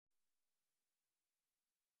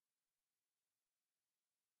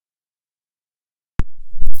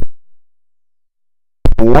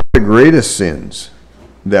greatest sins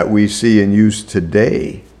that we see in use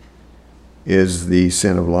today is the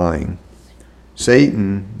sin of lying.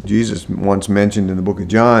 Satan, Jesus once mentioned in the book of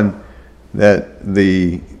John that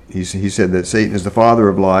he said that Satan is the father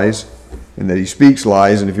of lies and that he speaks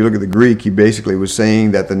lies. And if you look at the Greek, he basically was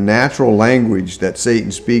saying that the natural language that Satan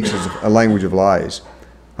speaks is a language of lies.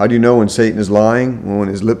 How do you know when Satan is lying? Well, when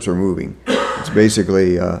his lips are moving. It's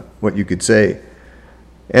basically what you could say.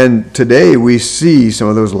 And today we see some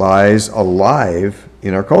of those lies alive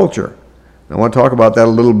in our culture. I want to talk about that a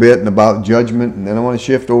little bit and about judgment, and then I want to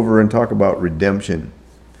shift over and talk about redemption.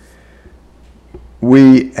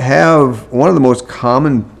 We have one of the most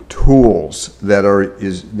common tools that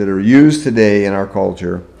are used today in our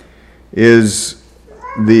culture is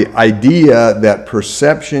the idea that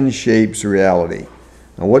perception shapes reality.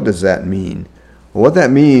 Now, what does that mean? Well, what that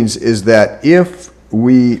means is that if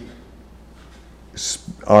we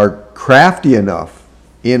are crafty enough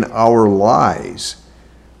in our lies,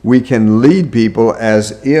 we can lead people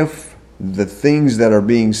as if the things that are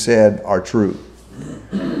being said are true.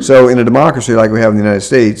 So in a democracy like we have in the United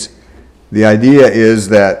States, the idea is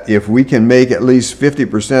that if we can make at least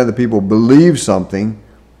 50% of the people believe something,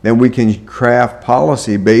 then we can craft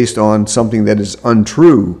policy based on something that is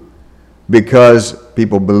untrue because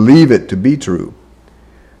people believe it to be true.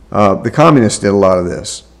 The communists did a lot of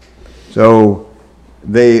this. So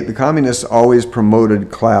the communists always promoted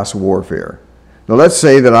class warfare. Now let's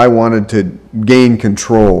say that I wanted to gain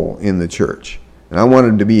control in the church, and I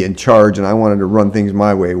wanted to be in charge, and I wanted to run things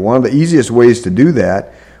my way. One of the easiest ways to do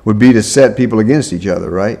that would be to set people against each other,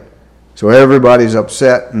 right? So everybody's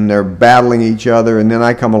upset, and they're battling each other, and then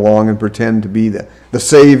I come along and pretend to be the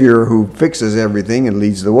savior who fixes everything and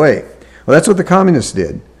leads the way. Well, that's what the communists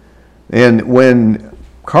did. And when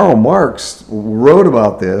Karl Marx wrote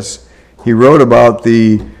about this, he wrote about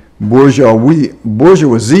the bourgeoisie,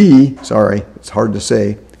 it's hard to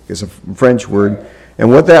say, it's a French word,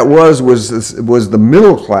 and what that was the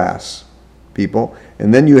middle class people,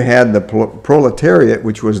 and then you had the proletariat,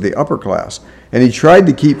 which was the upper class, and he tried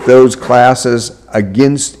to keep those classes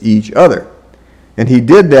against each other. And he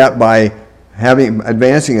did that by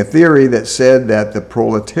advancing a theory that said that the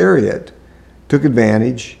proletariat took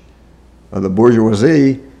advantage of the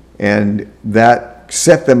bourgeoisie, and that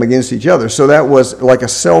set them against each other. So that was like a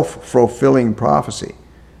self-fulfilling prophecy.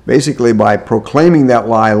 Basically, by proclaiming that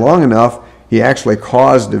lie long enough, he actually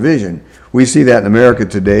caused division. We see that in America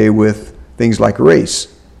today with things like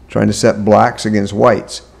race, trying to set blacks against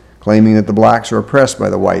whites, claiming that the blacks are oppressed by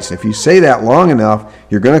the whites. If you say that long enough,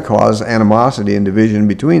 you're going to cause animosity and division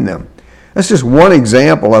between them. That's just one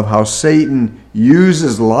example of how Satan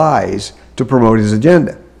uses lies to promote his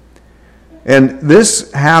agenda. And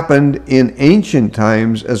this happened in ancient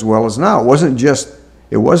times as well as now. It wasn't just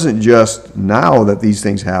now that these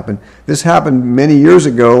things happened. This happened many years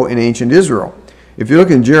ago in ancient Israel. If you look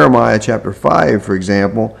in Jeremiah chapter 5, for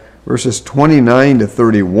example, verses 29 to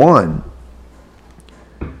 31,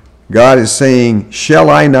 God is saying, "Shall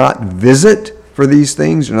I not visit for these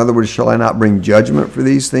things?" In other words, shall I not bring judgment for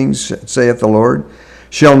these things, saith the Lord?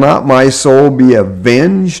 "Shall not my soul be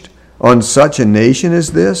avenged on such a nation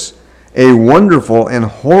as this? A wonderful and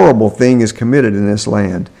horrible thing is committed in this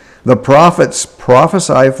land. The prophets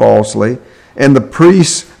prophesy falsely, and the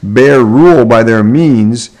priests bear rule by their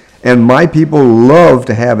means, and my people love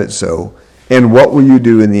to have it so. And what will you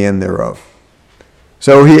do in the end thereof?"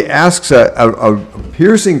 So he asks a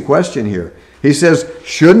piercing question here. He says,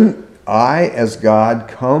 shouldn't I, as God,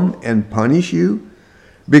 come and punish you?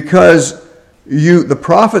 Because the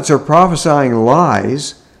prophets are prophesying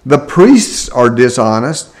lies, the priests are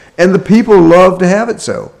dishonest, and the people love to have it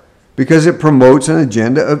so because it promotes an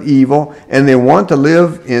agenda of evil, and they want to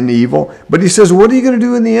live in evil. But he says, what are you going to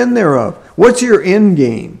do in the end thereof? What's your end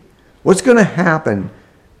game? What's going to happen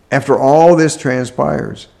after all this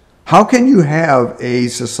transpires? How can you have a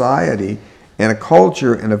society and a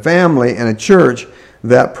culture and a family and a church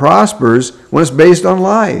that prospers when it's based on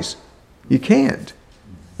lies? You can't.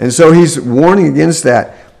 And so he's warning against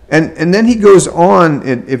that. And then he goes on,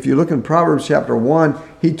 and if you look in Proverbs chapter 1,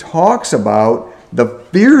 he talks about the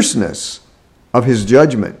fierceness of his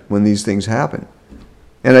judgment when these things happen.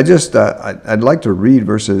 And I'd like to read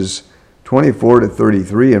verses 24 to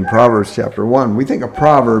 33 in Proverbs chapter 1. We think of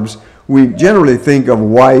Proverbs, we generally think of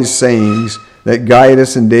wise sayings that guide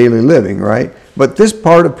us in daily living, right? But this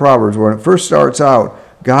part of Proverbs, when it first starts out,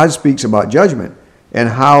 God speaks about judgment and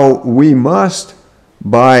how we must,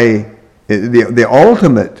 by the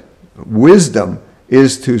ultimate wisdom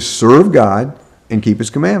is to serve God and keep his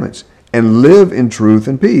commandments and live in truth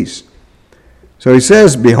and peace. So he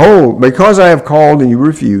says, "Behold, because I have called and you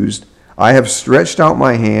refused, I have stretched out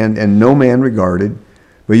my hand, and no man regarded.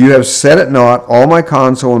 But you have set at naught all my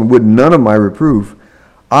counsel, and would none of my reproof.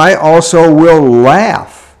 I also will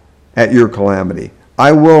laugh at your calamity.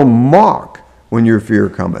 I will mock when your fear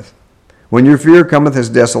cometh. When your fear cometh as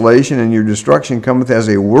desolation, and your destruction cometh as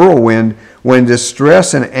a whirlwind, when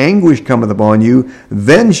distress and anguish cometh upon you,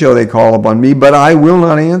 then shall they call upon me, but I will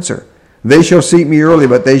not answer. They shall seek me early,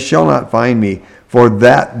 but they shall not find me. For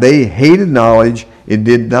that they hated knowledge, it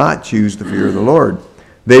did not choose the fear of the Lord.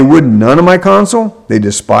 They would none of my counsel, they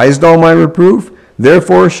despised all my reproof.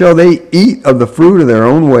 Therefore shall they eat of the fruit of their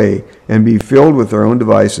own way, and be filled with their own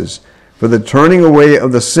devices. For the turning away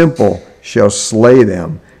of the simple shall slay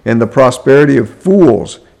them, and the prosperity of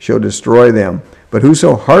fools shall destroy them. But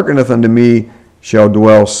whoso hearkeneth unto me shall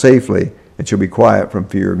dwell safely, and shall be quiet from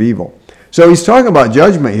fear of evil. So he's talking about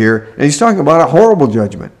judgment here, and he's talking about a horrible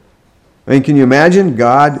judgment. I mean, can you imagine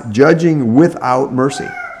God judging without mercy?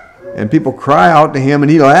 And people cry out to him,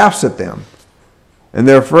 and he laughs at them. And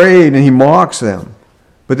they're afraid, and he mocks them.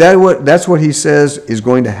 But that's what he says is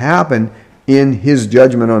going to happen in his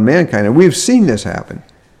judgment on mankind. And we've seen this happen.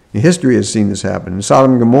 History has seen this happen. And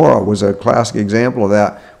Sodom and Gomorrah was a classic example of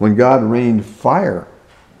that, when God rained fire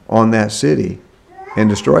on that city and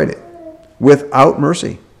destroyed it without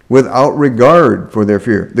mercy, without regard for their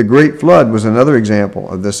fear. The great flood was another example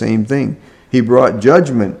of the same thing. He brought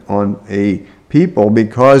judgment on a people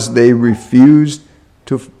because they refused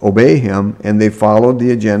to obey him, and they followed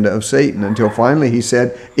the agenda of Satan, until finally he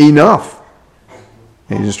said, enough,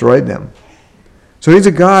 and he destroyed them. So he's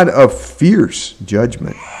a God of fierce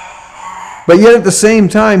judgment. But yet at the same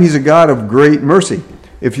time, he's a God of great mercy.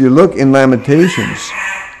 If you look in Lamentations,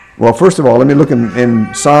 well, first of all, let me look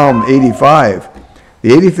in Psalm 85. The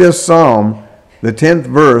 85th Psalm, the 10th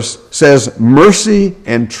verse, says, mercy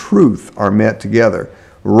and truth are met together.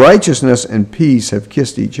 Righteousness and peace have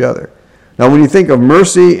kissed each other. Now, when you think of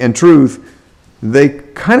mercy and truth, they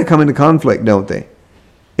kind of come into conflict, don't they?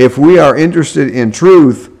 If we are interested in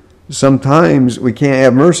truth, sometimes we can't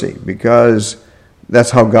have mercy, because that's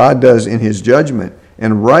how God does in his judgment.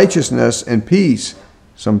 And righteousness and peace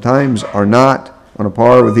sometimes are not on a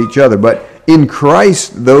par with each other. But in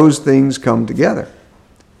Christ, those things come together.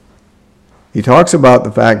 He talks about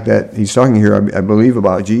the fact that, he's talking here, I believe,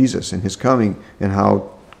 about Jesus and his coming, and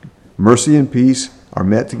how mercy and peace are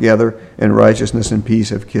met together, and righteousness and peace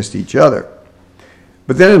have kissed each other.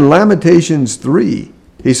 But then in Lamentations 3,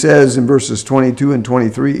 he says in verses 22 and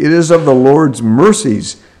 23, it is of the Lord's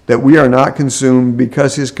mercies that we are not consumed,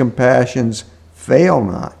 because his compassions fail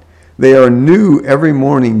not. They are new every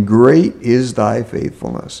morning. Great is thy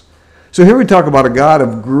faithfulness. So here we talk about a God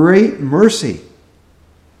of great mercy.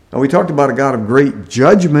 Now we talked about a God of great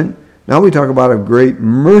judgment. Now we talk about a great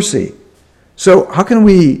mercy. So how can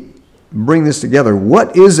we bring this together?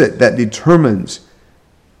 What is it that determines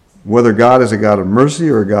whether God is a God of mercy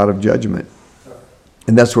or a God of judgment?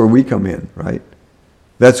 And that's where we come in, right?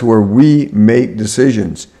 That's where we make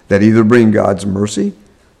decisions that either bring God's mercy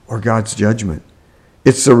or God's judgment.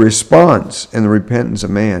 It's the response and the repentance of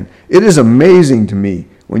man. It is amazing to me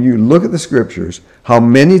when you look at the scriptures how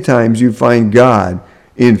many times you find God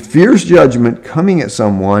in fierce judgment coming at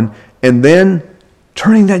someone and then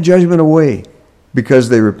turning that judgment away because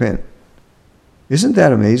they repent. Isn't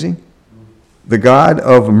that amazing? The God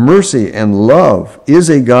of mercy and love is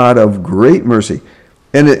a God of great mercy.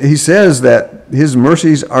 And he says that his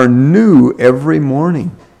mercies are new every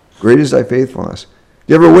morning. Great is thy faithfulness.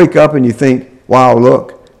 Do you ever wake up and you think, wow,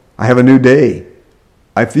 look, I have a new day.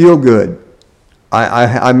 I feel good.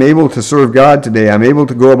 I'm able to serve God today. I'm able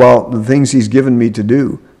to go about the things he's given me to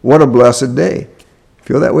do. What a blessed day.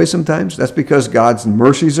 Feel that way sometimes? That's because God's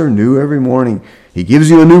mercies are new every morning. He gives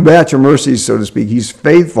you a new batch of mercies, so to speak. He's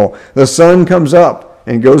faithful. The sun comes up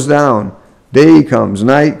and goes down. Day comes,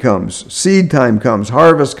 night comes, seed time comes,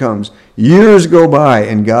 harvest comes. Years go by,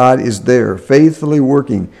 and God is there, faithfully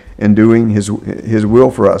working and doing his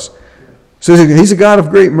will for us. So he's a God of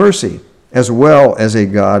great mercy, as well as a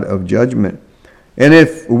God of judgment. And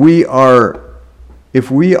if we are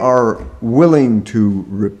willing to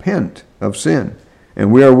repent of sin,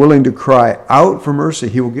 and we are willing to cry out for mercy,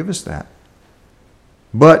 he will give us that.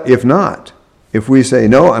 But if not, if we say,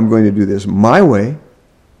 no, I'm going to do this my way,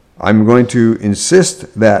 I'm going to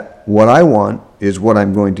insist that what I want is what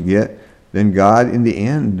I'm going to get, then God in the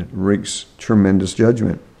end wreaks tremendous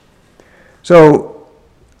judgment. So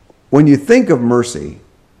when you think of mercy,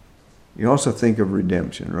 you also think of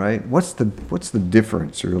redemption, right? What's the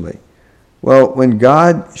difference really? Well, when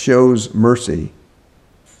God shows mercy,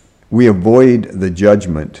 we avoid the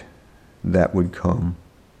judgment that would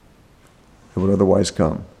otherwise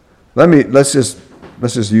come. Let's just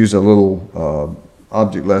let's just use a little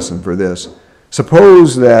object lesson for this.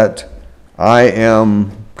 Suppose that I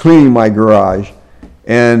am cleaning my garage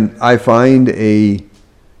and I find a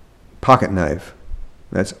pocket knife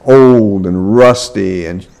that's old and rusty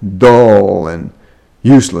and dull and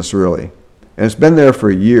useless, really. And it's been there for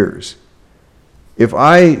years. If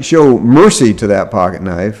I show mercy to that pocket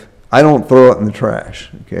knife, I don't throw it in the trash,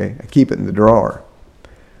 okay? I keep it in the drawer.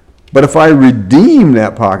 But if I redeem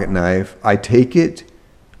that pocket knife, I take it,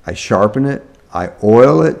 I sharpen it, I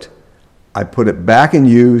oil it, I put it back in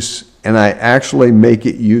use, and I actually make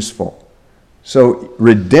it useful. So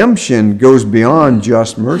redemption goes beyond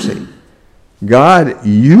just mercy. God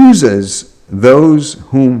uses those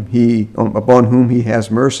upon whom he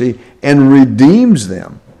has mercy and redeems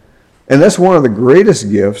them. And that's one of the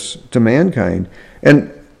greatest gifts to mankind.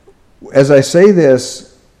 And as I say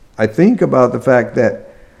this, I think about the fact that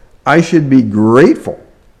I should be grateful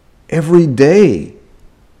every day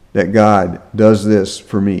that God does this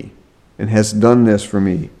for me and has done this for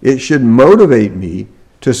me. It should motivate me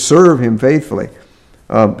to serve him faithfully.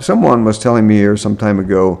 Someone was telling me here some time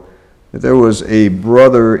ago that there was a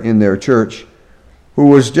brother in their church who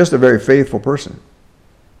was just a very faithful person.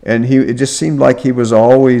 And it just seemed like he was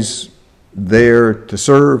always there to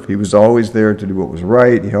serve. He was always there to do what was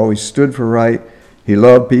right. He always stood for right. He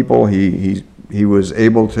loved people. He was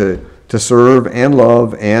able to serve and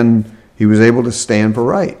love, and he was able to stand for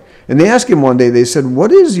right. And they asked him one day, they said,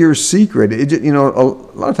 what is your secret? A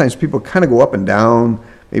lot of times people kind of go up and down.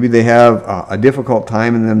 Maybe they have a difficult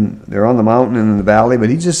time and then they're on the mountain and in the valley, but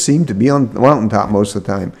he just seemed to be on the mountaintop most of the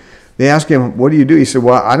time. They asked him, what do you do? He said,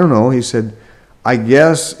 well, I don't know. He said, I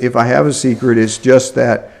guess if I have a secret, it's just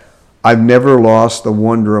that I've never lost the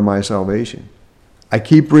wonder of my salvation. I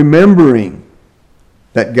keep remembering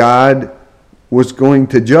that God was going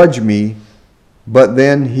to judge me, but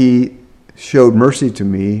then he showed mercy to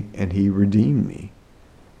me and he redeemed me.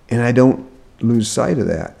 And I don't lose sight of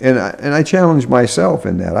that. And I challenge myself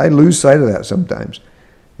in that. I lose sight of that sometimes.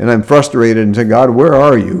 And I'm frustrated and say, God, where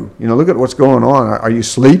are you? Look at what's going on. Are you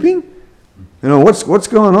sleeping? What's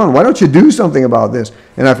going on? Why don't you do something about this?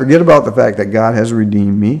 And I forget about the fact that God has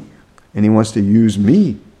redeemed me and he wants to use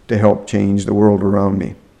me to help change the world around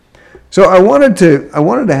me. So I wanted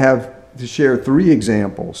to share three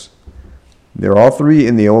examples. They're all three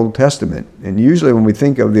in the Old Testament. And usually when we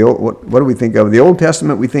think of what do we think of? The Old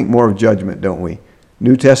Testament, we think more of judgment, don't we?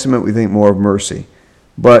 New Testament, we think more of mercy.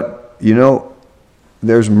 But,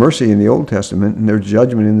 there's mercy in the Old Testament and there's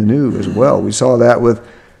judgment in the New as well. We saw that with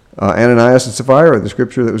Ananias and Sapphira, the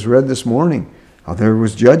scripture that was read this morning. How there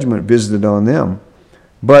was judgment visited on them.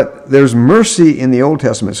 But there's mercy in the Old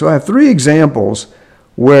Testament. So I have three examples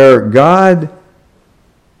where God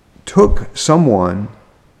took someone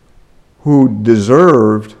who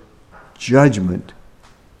deserved judgment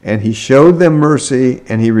and he showed them mercy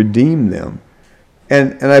and he redeemed them.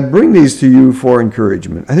 And I bring these to you for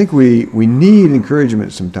encouragement. I think we need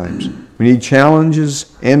encouragement sometimes. We need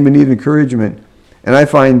challenges and we need encouragement. And I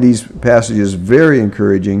find these passages very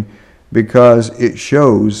encouraging because it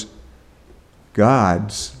shows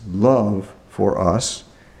God's love for us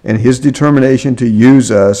and his determination to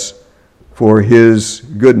use us for his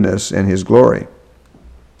goodness and his glory.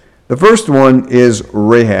 The first one is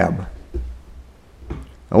Rahab.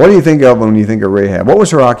 Now, what do you think of when you think of Rahab? What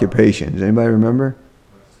was her occupation? Does anybody remember?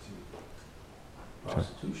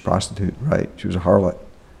 Prostitute, right. She was a harlot.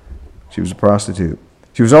 She was a prostitute.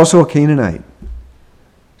 She was also a Canaanite.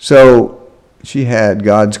 So she had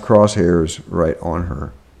God's crosshairs right on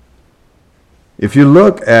her. If you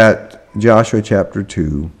look at Joshua chapter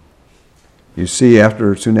 2, you see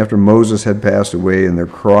soon after Moses had passed away and they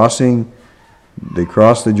crossed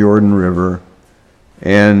the Jordan River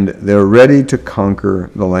and they're ready to conquer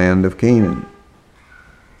the land of Canaan.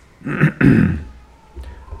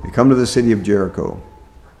 They come to the city of Jericho.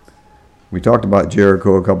 We talked about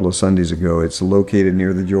Jericho a couple of Sundays ago. It's located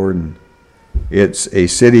near the Jordan. It's a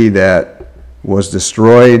city that was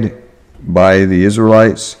destroyed by the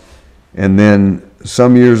Israelites and then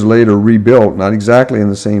some years later rebuilt, not exactly in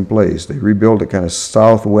the same place. They rebuilt it kind of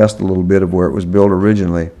southwest a little bit of where it was built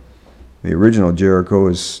originally. The original Jericho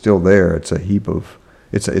is still there. It's a heap of,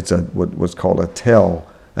 it's what's called a tell,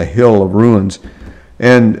 a hill of ruins.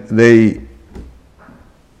 And they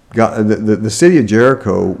got, the city of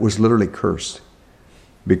Jericho was literally cursed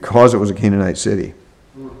because it was a Canaanite city.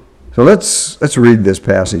 So let's read this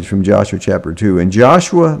passage from Joshua chapter 2. And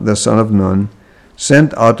Joshua the son of Nun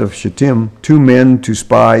sent out of Shittim 2 men to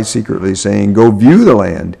spy secretly, saying, go view the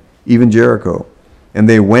land, even Jericho. And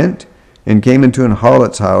they went and came into an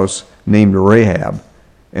harlot's house named Rahab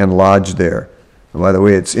and lodged there. By the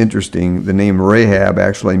way, it's interesting. The name Rahab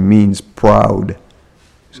actually means proud.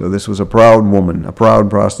 So this was a proud woman, a proud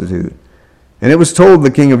prostitute. And it was told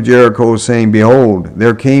the king of Jericho, saying, Behold,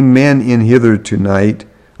 there came men in hither tonight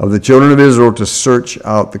of the children of Israel to search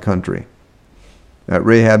out the country. That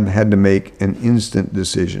Rahab had to make an instant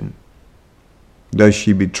decision. Does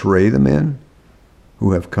she betray the men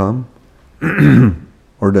who have come?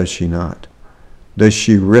 Or does she not? Does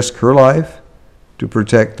she risk her life to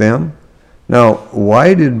protect them? Now,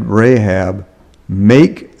 why did Rahab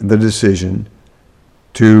make the decision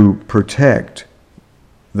to protect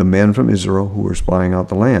the men from Israel who were spying out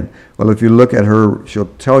the land? Well, if you look at her,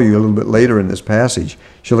 she'll tell you a little bit later in this passage,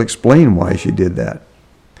 she'll explain why she did that.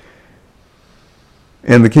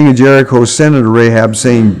 And the king of Jericho sent unto Rahab,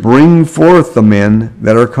 saying, Bring forth the men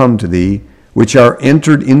that are come to thee, which are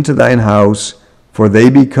entered into thine house, for they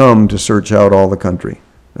be come to search out all the country.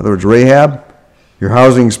 In other words, Rahab, you're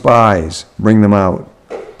housing spies, bring them out.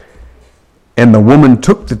 And the woman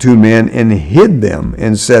took the two men and hid them,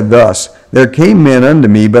 and said thus, There came men unto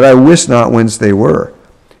me, but I wist not whence they were.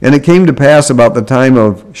 And it came to pass about the time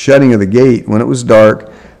of shutting of the gate, when it was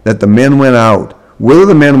dark, that the men went out. Whither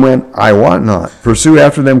the men went, I wot not. Pursue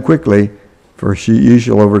after them quickly, for ye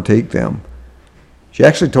shall overtake them. She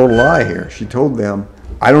actually told a lie here. She told them,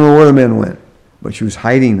 I don't know where the men went, but she was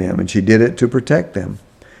hiding them, and she did it to protect them.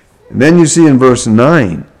 And then you see in verse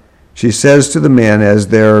 9, she says to the men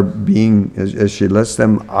as she lets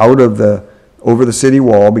them out of over the city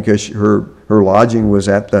wall, because her lodging was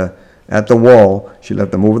at the wall. She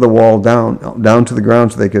let them over the wall down to the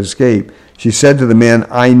ground so they could escape. She said to the men,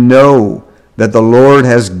 I know that the Lord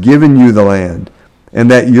has given you the land,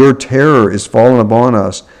 and that your terror is fallen upon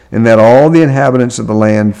us, and that all the inhabitants of the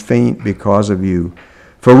land faint because of you.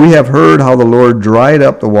 For we have heard how the Lord dried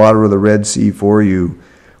up the water of the Red Sea for you,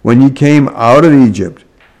 when ye came out of Egypt,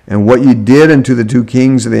 and what ye did unto the two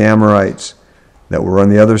kings of the Amorites, that were on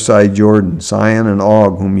the other side Jordan, Sihon and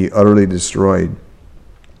Og, whom ye utterly destroyed.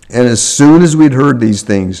 And as soon as we'd heard these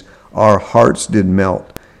things, our hearts did melt.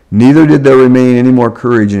 Neither did there remain any more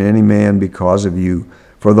courage in any man because of you.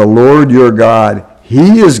 For the Lord your God,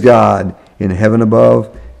 he is God in heaven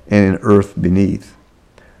above and in earth beneath.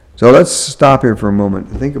 So let's stop here for a moment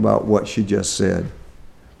and think about what she just said.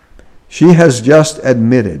 She has just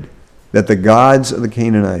admitted that the gods of the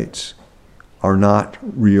Canaanites are not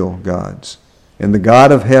real gods. And the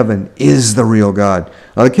God of heaven is the real God.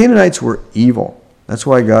 Now, the Canaanites were evil. That's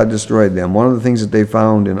why God destroyed them. One of the things that they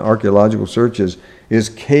found in archaeological searches is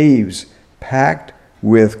caves packed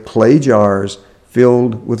with clay jars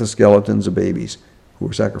filled with the skeletons of babies who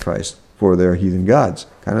were sacrificed for their heathen gods.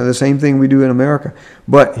 Kind of the same thing we do in America.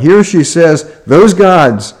 But here she says, those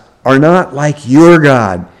gods are not like your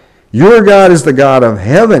God. Your God is the God of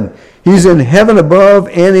heaven. He's in heaven above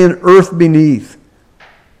and in earth beneath.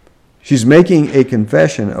 She's making a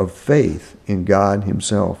confession of faith in God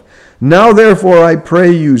himself. Now therefore I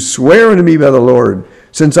pray you, swear unto me by the Lord,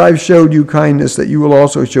 since I've showed you kindness, that you will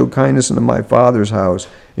also show kindness unto my father's house,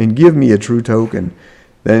 and give me a true token,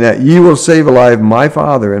 then that ye will save alive my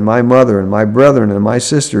father and my mother and my brethren and my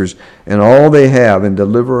sisters and all they have, and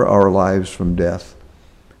deliver our lives from death.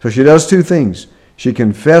 So she does two things. She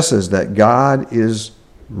confesses that God is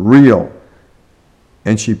real,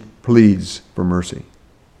 and she pleads for mercy.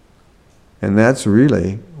 And that's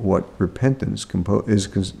really what repentance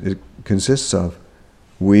consists of.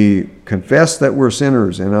 We confess that we're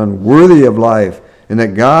sinners and unworthy of life, and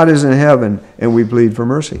that God is in heaven, and we plead for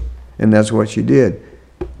mercy. And that's what she did.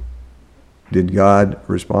 Did God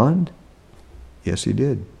respond? Yes, he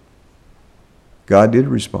did. God did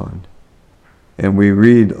respond. And we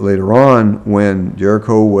read later on, when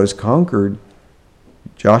Jericho was conquered,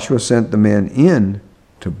 Joshua sent the men in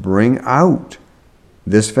to bring out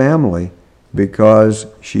this family because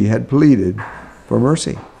she had pleaded for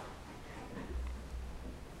mercy.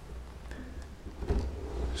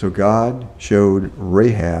 So God showed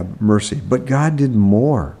Rahab mercy. But God did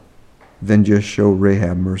more than just show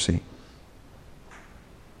Rahab mercy.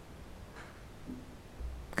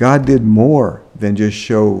 God did more than just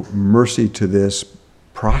show mercy to this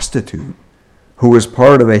prostitute who was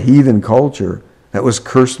part of a heathen culture that was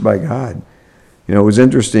cursed by God. You know, it was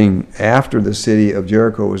interesting, after the city of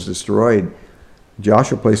Jericho was destroyed,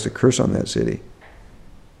 Joshua placed a curse on that city.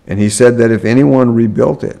 And he said that if anyone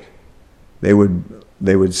rebuilt it, they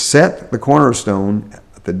would set the cornerstone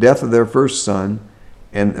at the death of their first son,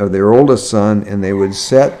 or their oldest son, and they would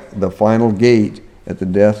set the final gate at the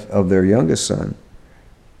death of their youngest son.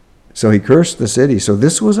 So he cursed the city. So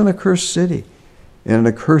this was an accursed city and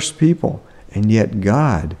an accursed people. And yet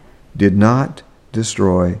God did not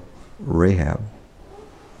destroy Rahab.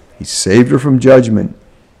 He saved her from judgment.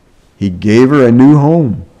 He gave her a new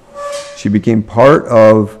home. She became part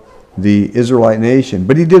of the Israelite nation.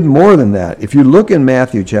 But he did more than that. If you look in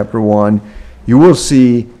Matthew chapter 1, you will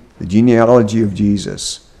see the genealogy of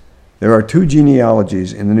Jesus. There are two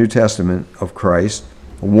genealogies in the New Testament of Christ.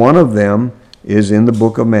 One of them is in the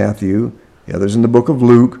book of Matthew. The other is in the book of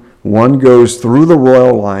Luke. One goes through the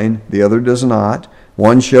royal line. The other does not.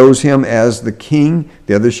 One shows him as the king.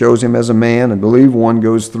 The other shows him as a man. I believe one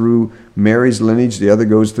goes through Mary's lineage. The other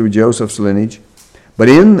goes through Joseph's lineage. But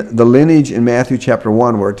in the lineage in Matthew chapter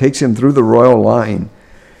 1, where it takes him through the royal line,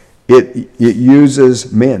 it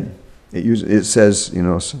uses men. It says,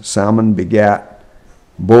 Salmon begat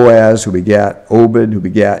Boaz, who begat Obed, who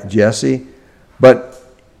begat Jesse. But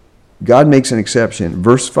God makes an exception.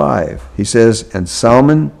 Verse 5, he says, and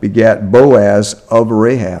Salmon begat Boaz of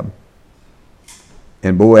Rahab.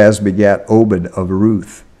 And Boaz begat Obed of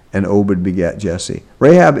Ruth. And Obed begat Jesse.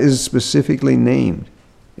 Rahab is specifically named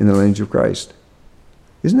in the lineage of Christ.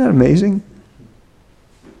 Isn't that amazing?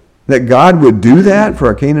 That God would do that for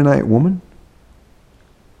a Canaanite woman?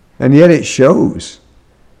 And yet it shows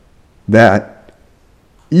that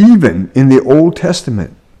even in the Old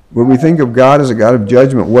Testament, when we think of God as a God of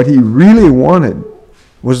judgment, what he really wanted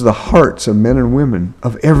was the hearts of men and women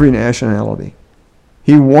of every nationality.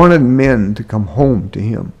 He wanted men to come home to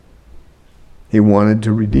him. He wanted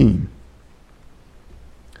to redeem.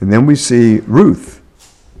 And then we see Ruth,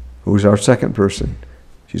 who's our second person.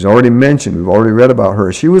 She's already mentioned, we've already read about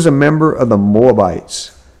her. She was a member of the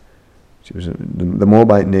Moabites. She was the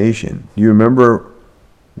Moabite nation. Do you remember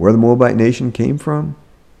where the Moabite nation came from?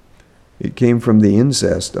 It came from the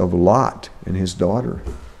incest of Lot and his daughter.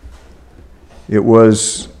 It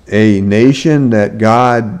was a nation that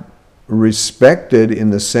God respected in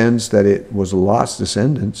the sense that it was Lot's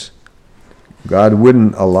descendants. God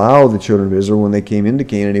wouldn't allow the children of Israel, when they came into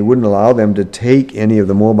Canaan, he wouldn't allow them to take any of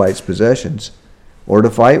the Moabites' possessions or to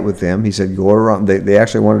fight with them. He said, go around. They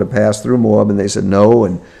actually wanted to pass through Moab, and they said no,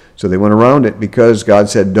 and so they went around it because God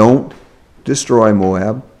said, don't destroy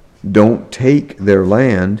Moab, don't take their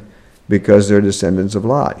land, because they're descendants of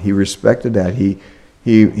Lot. He respected that.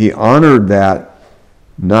 He honored that,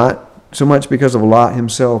 not so much because of Lot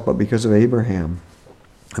himself, but because of Abraham,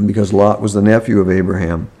 and because Lot was the nephew of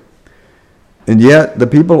Abraham. And yet the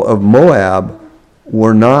people of Moab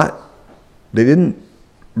they didn't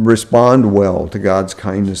respond well to God's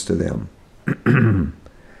kindness to them.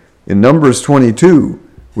 In Numbers 22,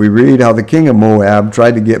 we read how the king of Moab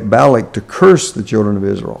tried to get Balak to curse the children of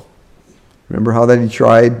Israel. Remember how that he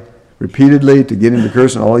tried repeatedly to get him to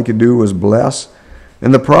curse, and all he could do was bless?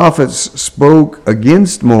 And the prophets spoke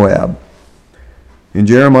against Moab. In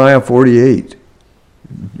Jeremiah 48,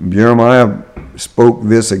 Jeremiah spoke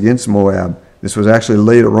this against Moab. This was actually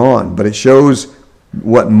later on, but it shows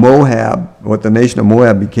what the nation of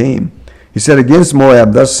Moab became. He said, against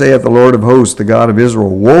Moab, thus saith the Lord of hosts, the God of Israel,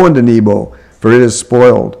 woe unto Nebo, for it is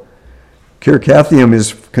spoiled. Kirkathaim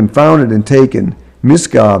is confounded and taken.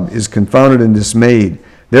 Misgab is confounded and dismayed.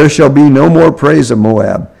 There shall be no more praise of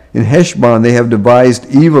Moab. In Heshbon they have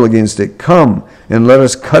devised evil against it. Come, and let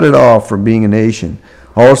us cut it off from being a nation.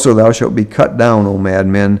 Also thou shalt be cut down, O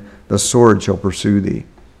madmen, the sword shall pursue thee.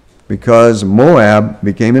 Because Moab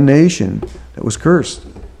became a nation that was cursed.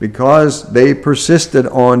 Because they persisted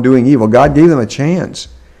on doing evil. God gave them a chance.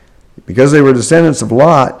 Because they were descendants of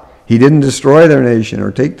Lot, he didn't destroy their nation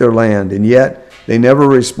or take their land, and yet they never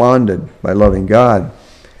responded by loving God.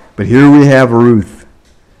 But here we have Ruth.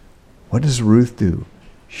 What does Ruth do?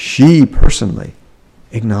 She personally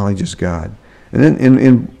acknowledges God. And then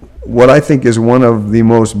in what I think is one of the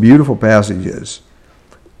most beautiful passages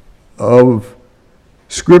of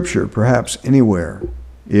Scripture, perhaps anywhere,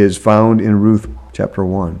 is found in Ruth chapter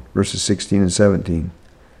 1, verses 16 and 17.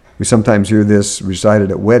 We sometimes hear this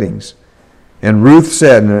recited at weddings. And Ruth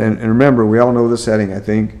said, and remember, we all know the setting, I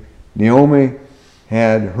think. Naomi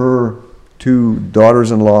had her two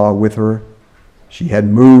daughters-in-law with her. She had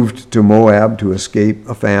moved to Moab to escape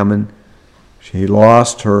a famine. She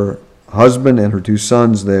lost her husband and her two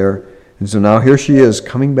sons there. And so now here she is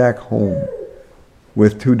coming back home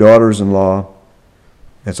with two daughters-in-law.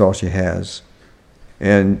 That's all she has.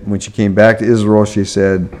 And when she came back to Israel, she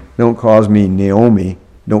said, don't call me Naomi,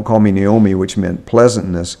 which meant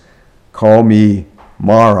pleasantness. Call me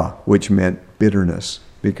Mara, which meant bitterness.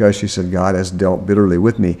 Because she said, God has dealt bitterly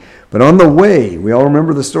with me. But on the way, we all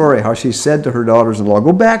remember the story, how she said to her daughters-in-law,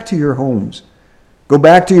 go back to your homes. Go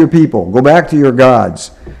back to your people. Go back to your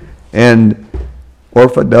gods. And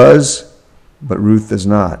Orpah does, but Ruth does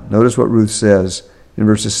not. Notice what Ruth says in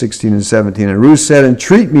verses 16 and 17. And Ruth said,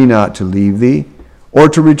 entreat me not to leave thee, or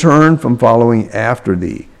to return from following after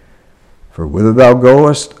thee. For whither thou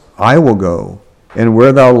goest, I will go, and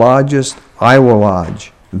where thou lodgest, I will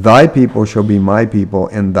lodge. Thy people shall be my people,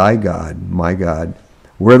 and thy God, my God.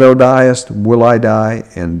 Where thou diest, will I die,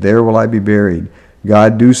 and there will I be buried.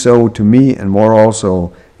 God, do so to me, and more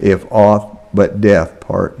also, if aught but death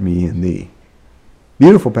part me and thee.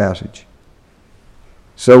 Beautiful passage.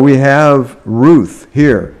 So we have Ruth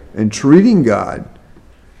here entreating God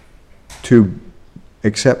to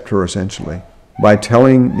accept her, essentially, by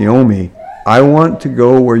telling Naomi, I want to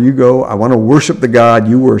go where you go. I want to worship the God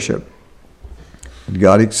you worship. Did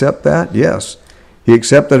God accept that? Yes. He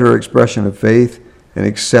accepted her expression of faith and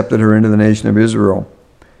accepted her into the nation of Israel.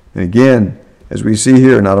 And again, as we see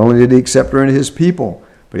here, not only did he accept her into his people,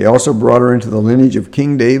 but he also brought her into the lineage of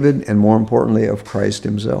King David and, more importantly, of Christ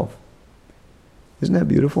himself. Isn't that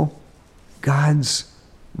beautiful? God's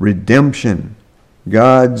redemption,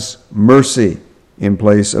 God's mercy in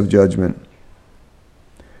place of judgment.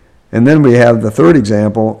 And then we have the third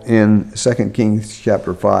example in 2 Kings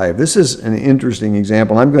chapter 5. This is an interesting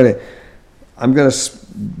example. I'm going to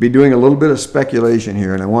be doing a little bit of speculation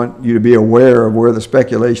here, and I want you to be aware of where the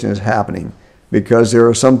speculation is happening, because there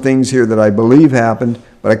are some things here that I believe happened,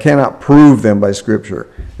 but I cannot prove them by Scripture.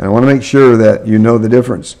 And I want to make sure that you know the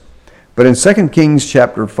difference. But in 2 Kings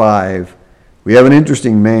chapter 5, we have an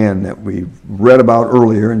interesting man that we read about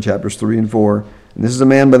earlier in chapters 3 and 4. And this is a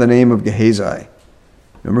man by the name of Gehazi.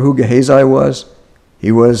 Remember who Gehazi was?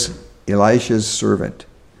 He was Elisha's servant.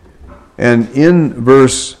 And in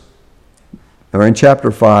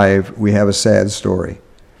chapter 5, we have a sad story.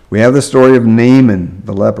 We have the story of Naaman,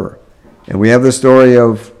 the leper. And we have the story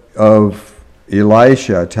of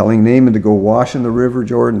Elisha telling Naaman to go wash in the river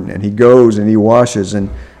Jordan. And he goes and he washes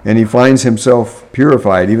and he finds himself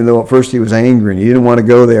purified, even though at first he was angry and he didn't want to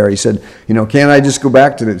go there. He said, can't I just go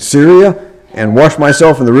back to Syria and wash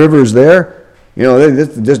myself in the rivers there?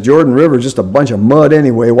 This Jordan River is just a bunch of mud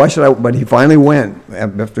anyway. Why should I? But he finally went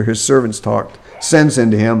after his servants talked sense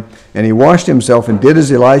into him, and he washed himself and did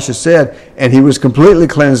as Elisha said, and he was completely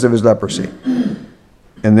cleansed of his leprosy.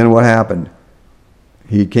 And then what happened?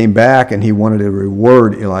 He came back and he wanted to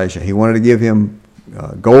reward Elisha. He wanted to give him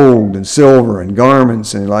gold and silver and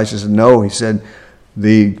garments, and Elisha said no. He said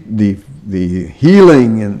the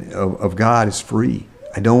healing of God is free.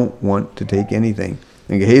 I don't want to take anything.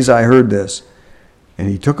 And Gehazi heard this, and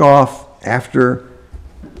he took off after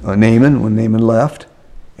Naaman when Naaman left,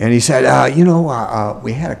 and he said,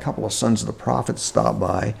 we had a couple of sons of the prophets stop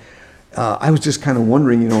by. I was just kind of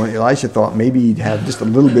wondering, Elisha thought maybe he'd have just a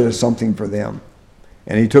little bit of something for them.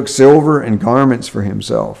 And he took silver and garments for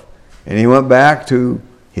himself. And he went back to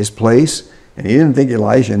his place, and he didn't think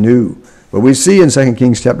Elisha knew. But we see in 2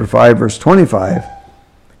 Kings chapter 5, verse 25,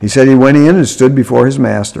 he said he went in and stood before his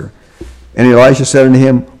master. And Elisha said unto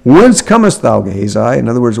him, Whence comest thou, Gehazi? In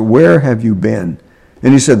other words, where have you been?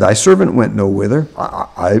 And he said, Thy servant went no whither.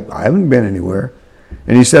 I haven't been anywhere.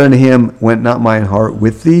 And he said unto him, Went not mine heart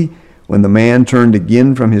with thee when the man turned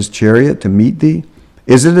again from his chariot to meet thee?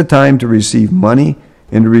 Is it a time to receive money,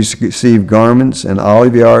 and to receive garments, and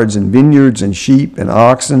olive yards, and vineyards, and sheep, and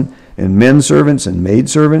oxen, and men servants, and maid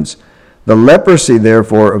servants? The leprosy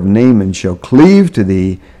therefore of Naaman shall cleave to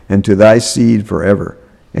thee, and to thy seed forever.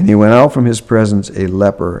 And he went out from his presence a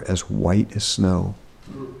leper as white as snow.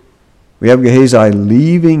 We have Gehazi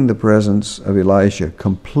leaving the presence of Elisha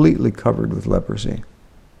completely covered with leprosy.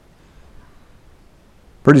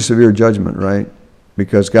 Pretty severe judgment, right?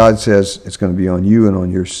 Because God says it's going to be on you and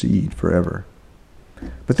on your seed forever.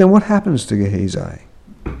 But then what happens to Gehazi?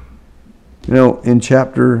 In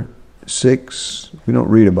chapter 6, we don't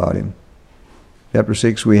read about him. Chapter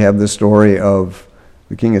 6, we have the story of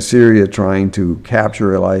the king of Syria trying to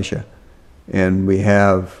capture Elisha. And we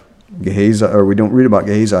have Gehazi, or we don't read about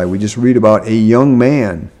Gehazi, we just read about a young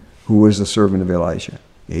man who was the servant of Elisha.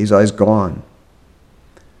 Gehazi's gone.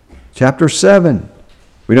 Chapter 7,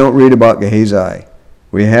 we don't read about Gehazi.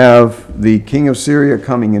 We have the king of Syria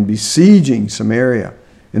coming and besieging Samaria,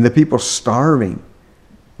 and the people starving.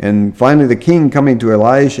 And finally the king coming to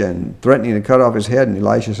Elisha and threatening to cut off his head, and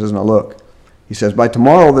Elisha says, now look, he says, by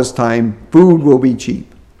tomorrow this time, food will be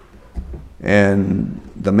cheap. And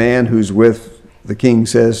the man who's with the king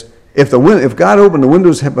says, if God opened the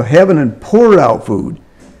windows of heaven and poured out food,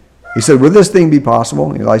 he said, will this thing be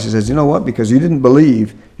possible? And Elisha says, you know what? Because you didn't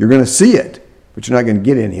believe, you're going to see it, but you're not going to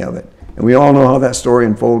get any of it. And we all know how that story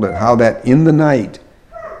unfolded, how that in the night,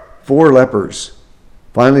 4 lepers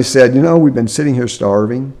finally said, we've been sitting here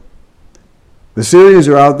starving. The Syrians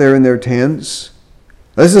are out there in their tents.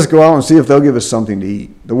 Let's just go out and see if they'll give us something to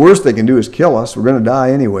eat. The worst they can do is kill us. We're going to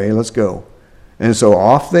die anyway. Let's go. And so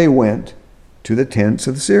off they went to the tents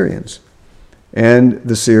of the Syrians. And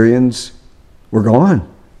the Syrians were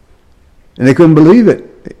gone. And they couldn't believe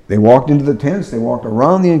it. They walked into the tents. They walked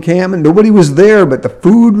around the encampment. Nobody was there, but the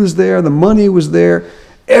food was there. The money was there.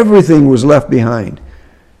 Everything was left behind.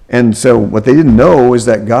 And so what they didn't know is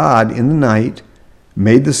that God, in the night,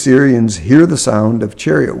 made the Syrians hear the sound of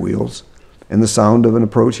chariot wheels and the sound of an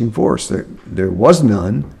approaching force. There was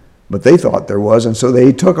none, but they thought there was, and so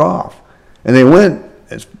they took off. And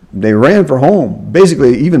they ran for home,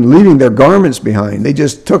 basically even leaving their garments behind. They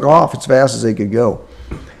just took off as fast as they could go.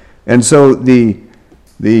 And so the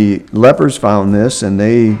lepers found this, and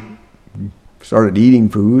they started eating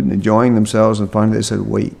food and enjoying themselves, and finally they said,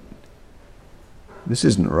 wait, this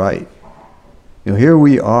isn't right. Here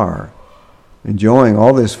we are, enjoying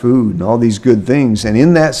all this food and all these good things, and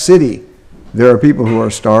in that city there are people who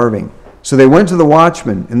are starving. So they went to the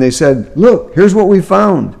watchman, and they said, look, here's what we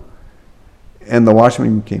found. And the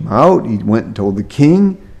watchman came out, he went and told the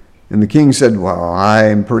king, and the king said, well,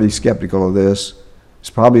 I'm pretty skeptical of this. It's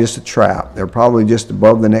probably just a trap. They're probably just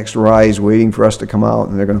above the next rise waiting for us to come out,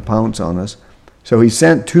 and they're going to pounce on us. So he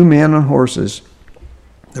sent 2 men on horses.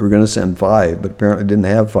 They were going to send 5, but apparently didn't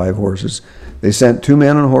have 5 horses. They sent 2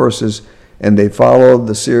 men on horses, and they followed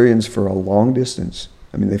the Syrians for a long distance.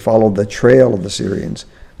 They followed the trail of the Syrians.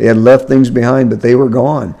 They had left things behind, but they were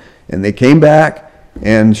gone. And they came back,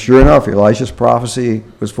 and sure enough, Elisha's prophecy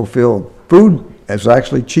was fulfilled. Food was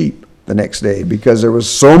actually cheap the next day because there was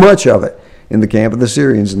so much of it in the camp of the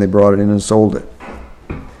Syrians, and they brought it in and sold it.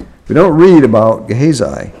 We don't read about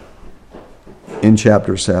Gehazi in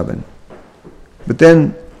chapter 7. But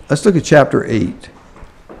then let's look at chapter 8,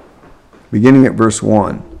 beginning at verse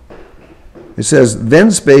 1. It says,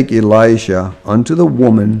 Then spake Elisha unto the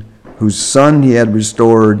woman whose son he had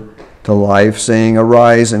restored to life, saying,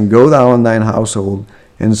 Arise, and go thou and thine household,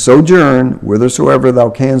 and sojourn whithersoever thou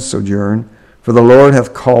canst sojourn, for the Lord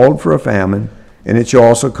hath called for a famine, and it shall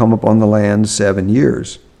also come upon the land 7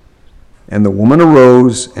 years. And the woman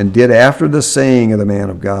arose and did after the saying of the man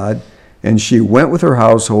of God, and she went with her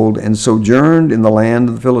household and sojourned in the land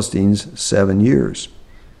of the Philistines 7 years.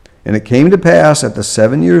 And it came to pass at the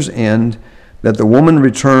 7 years' end that the woman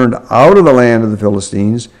returned out of the land of the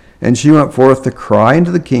Philistines, and she went forth to cry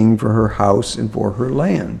unto the king for her house and for her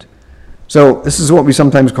land. So this is what we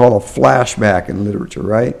sometimes call a flashback in literature,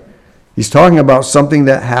 right? He's talking about something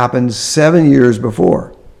that happened 7 years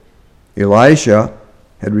before. Elisha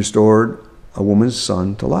had restored a woman's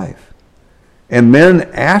son to life. And then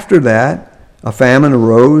after that, a famine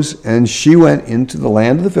arose, and she went into the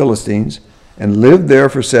land of the Philistines and lived there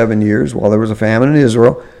for 7 years while there was a famine in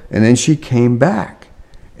Israel, and then she came back.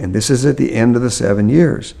 And this is at the end of the 7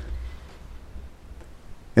 years.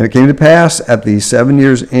 And it came to pass at the 7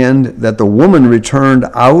 years' end that the woman returned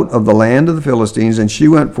out of the land of the Philistines, and she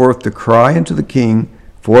went forth to cry unto the king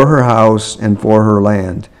for her house and for her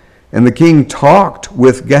land. And the king talked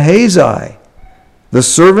with Gehazi, the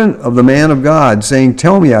servant of the man of God, saying,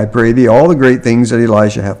 Tell me, I pray thee, all the great things that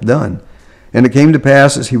Elisha hath done. And it came to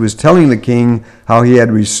pass, as he was telling the king how he had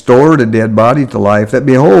restored a dead body to life, that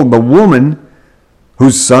behold, the woman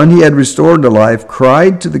whose son he had restored to life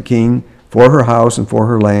cried to the king for her house and for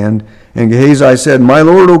her land. And Gehazi said, My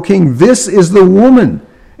lord, O king, this is the woman,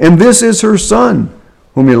 and this is her son,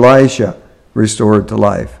 whom Elisha restored to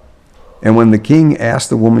life. And when the king asked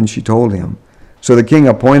the woman, she told him. So the king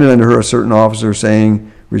appointed unto her a certain officer,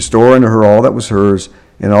 saying, Restore unto her all that was hers,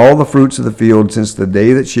 and all the fruits of the field, since the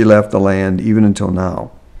day that she left the land, even until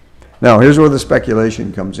now. Now, here's where the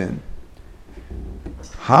speculation comes in.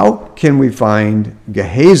 How can we find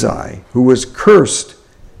Gehazi, who was cursed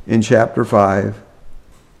in chapter 5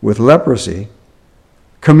 with leprosy,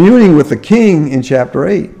 communing with the king in chapter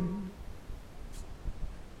 8?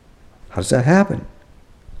 How does that happen?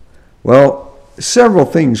 Well, several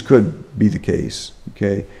things could be the case.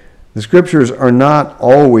 Okay, the scriptures are not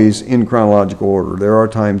always in chronological order. There are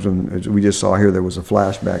times when, as we just saw here, there was a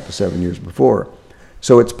flashback to 7 years before.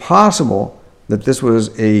 So it's possible that this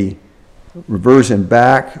was a reversion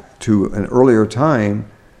back to an earlier time,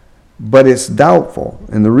 but it's doubtful.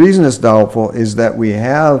 And the reason it's doubtful is that we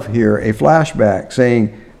have here a flashback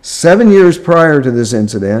saying 7 years prior to this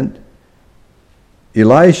incident,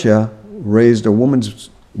 Elisha raised a woman's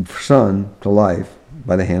son to life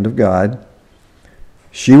by the hand of God.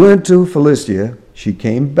 She went to Philistia. She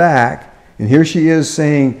came back, and here she is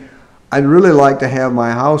saying, I'd really like to have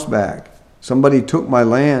my house back. Somebody took my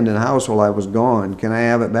land and house while I was gone. Can I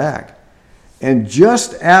have it back? And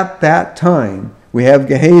just at that time, we have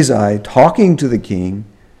Gehazi talking to the king,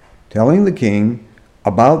 telling the king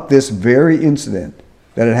about this very incident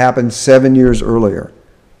that had happened 7 years earlier.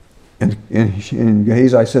 And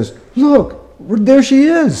Gehazi says, Look, there she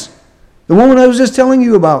is. The woman I was just telling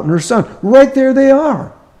you about and her son, right there they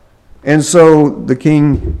are. And so the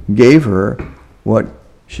king gave her what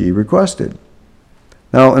she requested.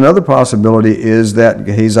 Now, another possibility is that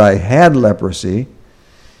Gehazi had leprosy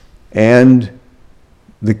and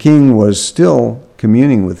the king was still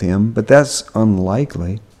communing with him, but that's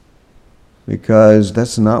unlikely because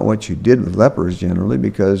that's not what you did with lepers generally,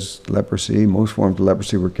 because leprosy, most forms of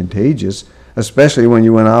leprosy were contagious, especially when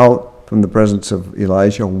you went out from the presence of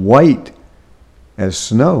Elijah white as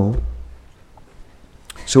snow.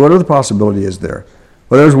 So what other possibility is there?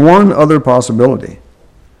 Well, there's one other possibility,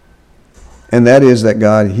 and that is that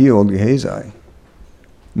God healed Gehazi.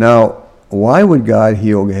 Now, why would God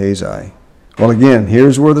heal Gehazi? Well, again,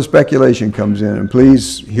 here's where the speculation comes in, and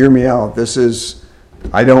please hear me out.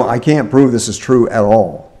 I can't prove this is true at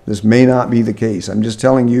all. This may not be the case. I'm just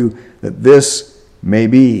telling you that this may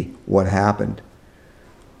be what happened.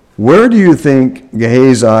 Where do you think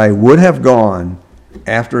Gehazi would have gone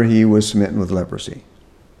after he was smitten with leprosy?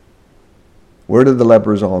 Where did the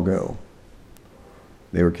lepers all go?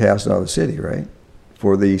 They were cast out of the city, right?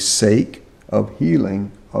 For the sake of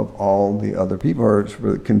healing of all the other people, or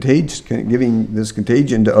for giving this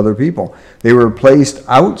contagion to other people. They were placed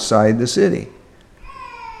outside the city.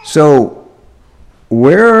 So,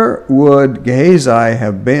 where would Gehazi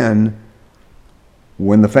have been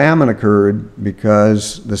when the famine occurred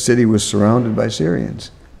because the city was surrounded by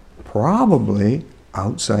Syrians? Probably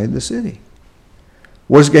outside the city.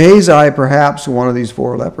 Was Gehazi perhaps one of these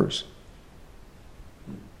 4 lepers?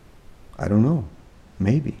 I don't know.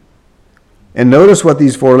 Maybe. And notice what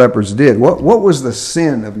these 4 lepers did. What was the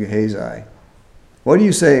sin of Gehazi? What do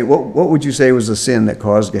you say? What would you say was the sin that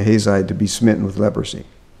caused Gehazi to be smitten with leprosy?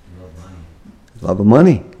 Love money. Love of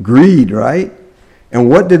money. Greed, right? And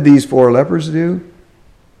what did these 4 lepers do?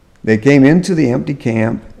 They came into the empty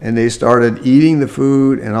camp and they started eating the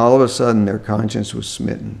food, and all of a sudden their conscience was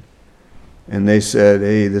smitten. And they said,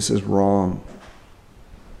 hey, this is wrong.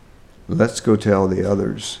 Let's go tell the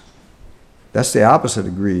others. That's the opposite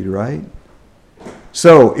of greed, right?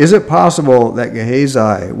 So, is it possible that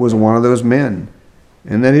Gehazi was one of those men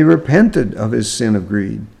and that he repented of his sin of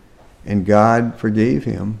greed and God forgave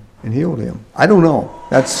him and healed him? I don't know.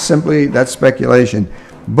 That's speculation.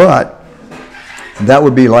 But that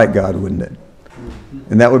would be like God, wouldn't it?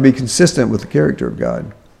 And that would be consistent with the character of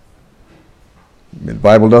God. The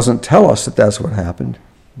Bible doesn't tell us that that's what happened,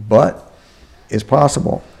 but it's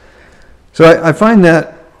possible. So I find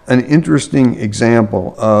that an interesting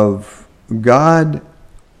example of God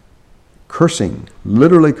cursing,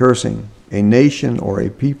 literally cursing a nation or a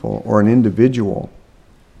people or an individual,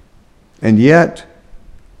 and yet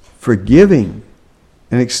forgiving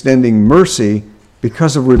and extending mercy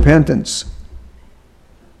because of repentance.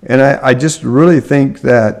 And I just really think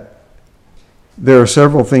that there are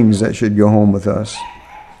several things that should go home with us.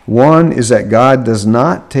 One is that God does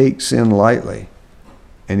not take sin lightly,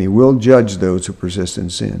 and he will judge those who persist in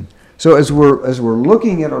sin. So as we're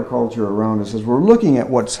looking at our culture around us, as we're looking at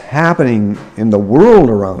what's happening in the world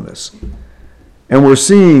around us, and we're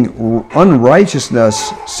seeing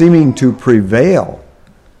unrighteousness seeming to prevail,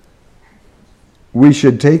 we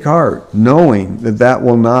should take heart, knowing that that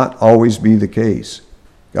will not always be the case.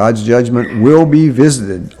 God's judgment will be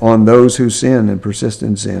visited on those who sin and persist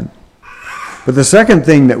in sin. But the second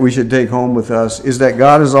thing that we should take home with us is that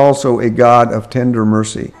God is also a God of tender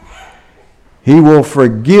mercy. He will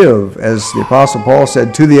forgive, as the Apostle Paul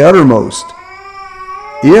said, to the uttermost,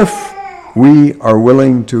 if we are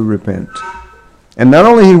willing to repent. And not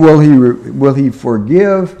only will he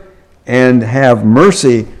forgive and have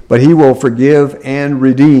mercy, but he will forgive and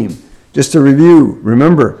redeem. Just to review,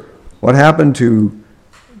 remember what happened to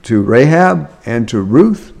Rahab and to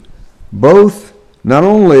Ruth. Both not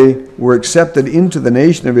only were accepted into the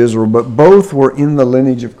nation of Israel, but both were in the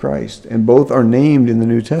lineage of Christ, and both are named in the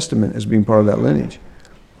New Testament as being part of that lineage.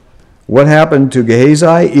 What happened to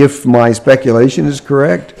Gehazi, if my speculation is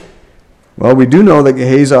correct? Well, we do know that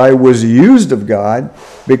Gehazi was used of God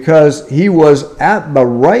because he was at the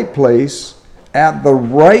right place, at the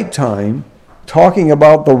right time, talking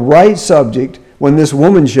about the right subject when this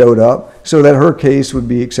woman showed up so that her case would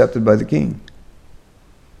be accepted by the king.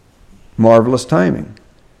 Marvelous timing.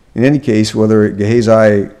 In any case, whether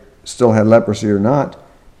Gehazi still had leprosy or not,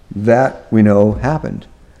 that we know happened.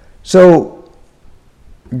 So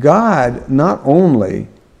God not only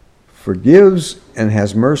forgives and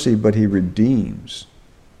has mercy, but he redeems.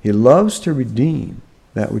 He loves to redeem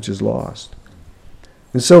that which is lost.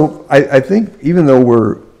 And so I think even though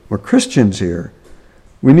we're Christians here,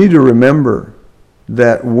 we need to remember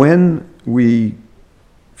that when we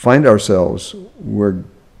find ourselves where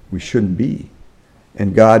we shouldn't be,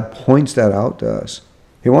 And God points that out to us.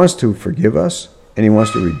 He wants to forgive us, and he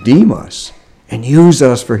wants to redeem us and use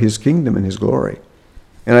us for his kingdom and his glory.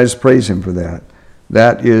 And I just praise him for that.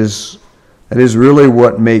 That is really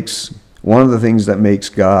one of the things that makes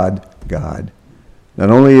God, God. Not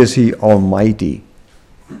only is he almighty,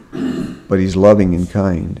 but he's loving and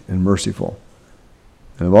kind and merciful.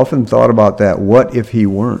 And I've often thought about that. What if he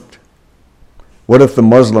weren't? What if the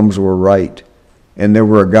Muslims were right and there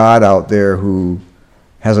were a God out there who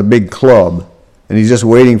has a big club and he's just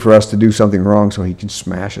waiting for us to do something wrong so he can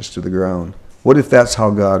smash us to the ground? What if that's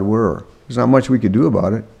how God were? There's not much we could do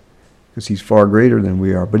about it because he's far greater than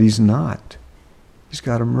we are, but he's not. He's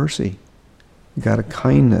got a mercy. He's got a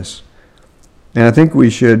kindness. And I think we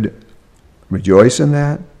should rejoice in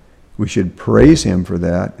that. We should praise him for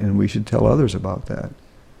that, and we should tell others about that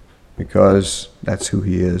because that's who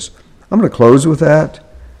he is. I'm going to close with that,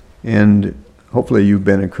 and hopefully you've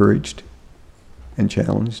been encouraged and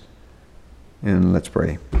challenged. And let's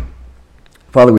pray. Father,